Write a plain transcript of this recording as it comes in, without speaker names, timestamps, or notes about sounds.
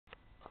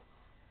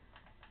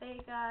Hey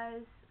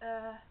guys,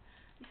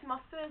 this is my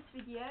first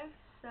video,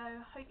 so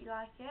hope you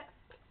like it.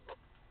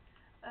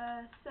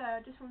 So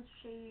I just want to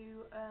show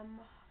you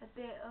a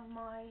bit of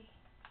my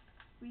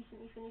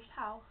recently finished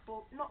house.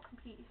 Well, not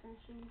completely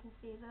finished, so you can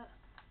see that,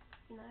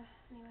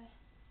 anyway.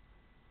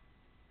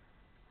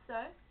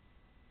 So,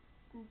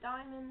 some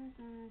diamonds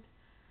and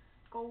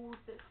gold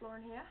bit of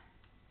flooring here.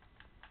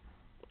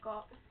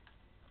 Got,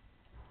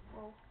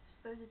 well,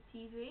 I suppose a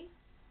TV,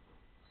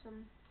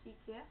 some seats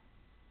here.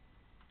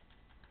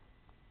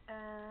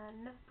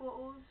 Nether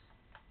portals,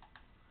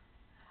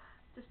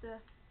 just a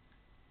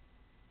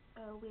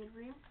weird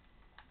room,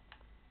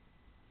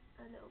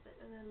 a little bit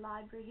of a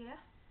library here,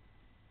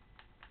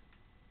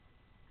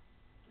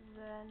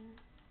 then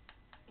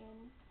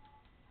in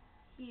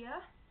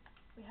here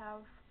we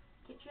have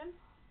kitchen,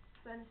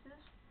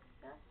 furnaces,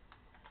 yeah,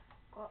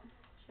 got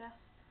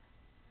chest.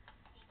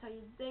 Just tell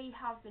you, they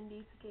have been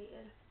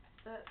duplicated,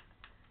 but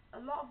a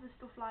lot of the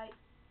stuff, like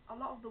a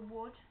lot of the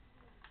wood,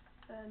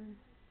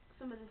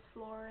 some of this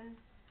flooring,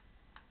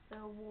 the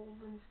walls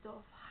and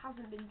stuff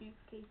hasn't been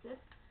duplicated,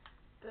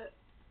 but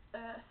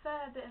a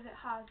fair bit of it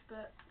has,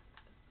 but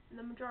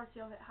the majority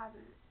of it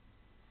hasn't.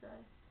 So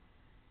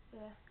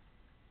yeah,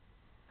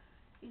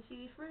 you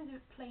see this room's a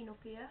bit plain up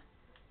here,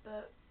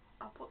 but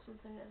I'll put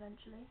something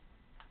eventually.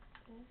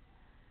 Okay.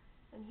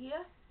 And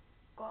here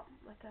got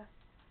like a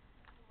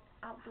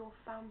outdoor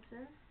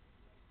fountain.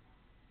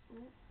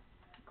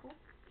 Cool.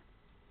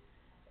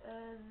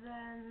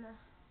 Then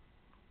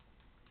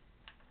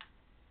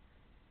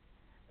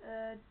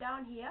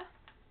down here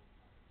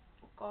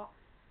we've got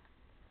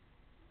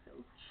a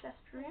little chest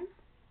room.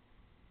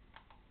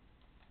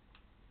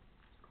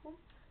 Cool.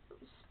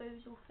 Little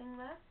disposal thing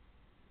there.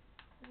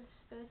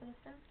 Dispose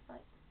anything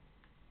like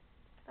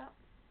that.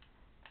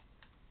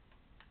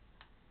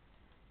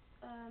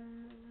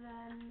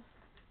 Then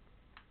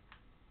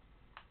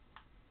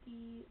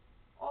the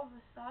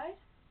other side,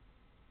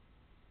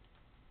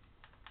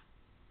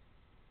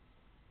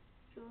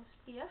 just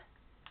here,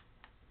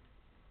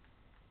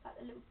 like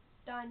the little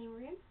dining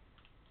room,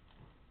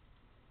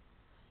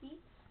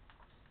 seats,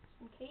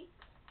 some cakes,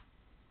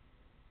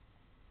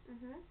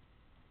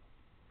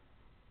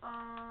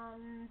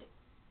 and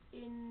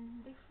in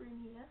this room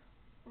here,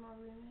 not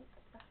room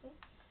exactly,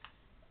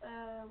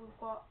 we've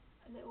got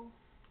a little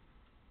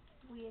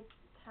weird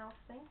house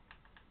thing,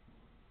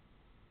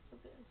 a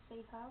bit of a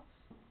safe house,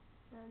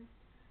 and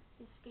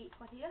this escape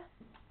pod here,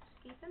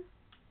 escaping.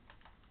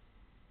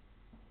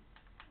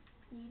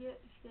 Need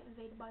it if you get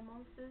invaded by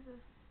monsters or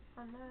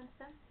something like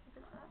that.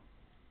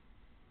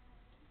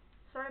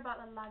 Sorry about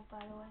the lag, by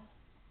the way.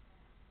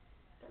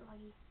 Bit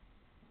laggy.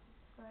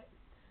 Alright.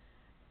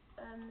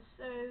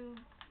 So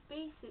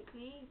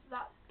basically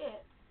that's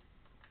it.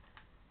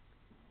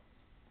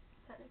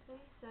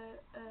 Technically. So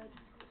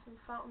just got some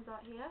fountains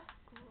out here.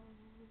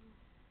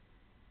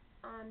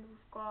 And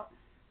we've got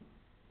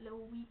a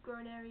little wheat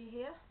growing area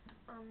here,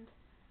 and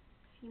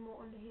a few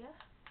more under here.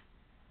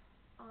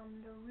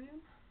 And a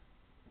room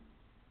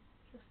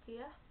just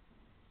here.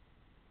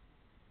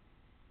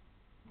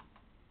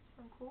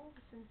 And cool,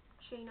 with some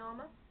chain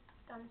armor,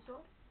 diamond sword,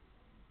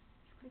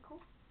 which is pretty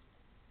cool.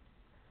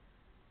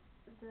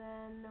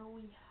 Then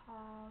we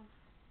have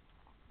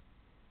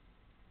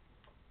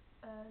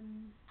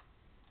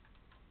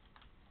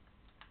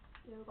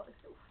yeah, we've got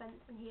this little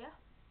fence in here,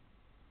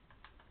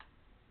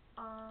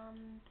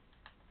 and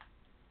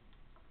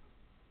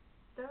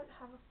don't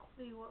have a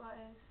clue what that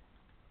is,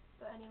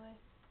 but anyway,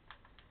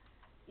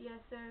 yeah,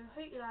 so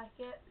hope you like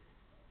it.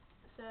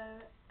 So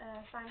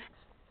thanks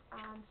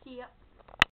and see ya.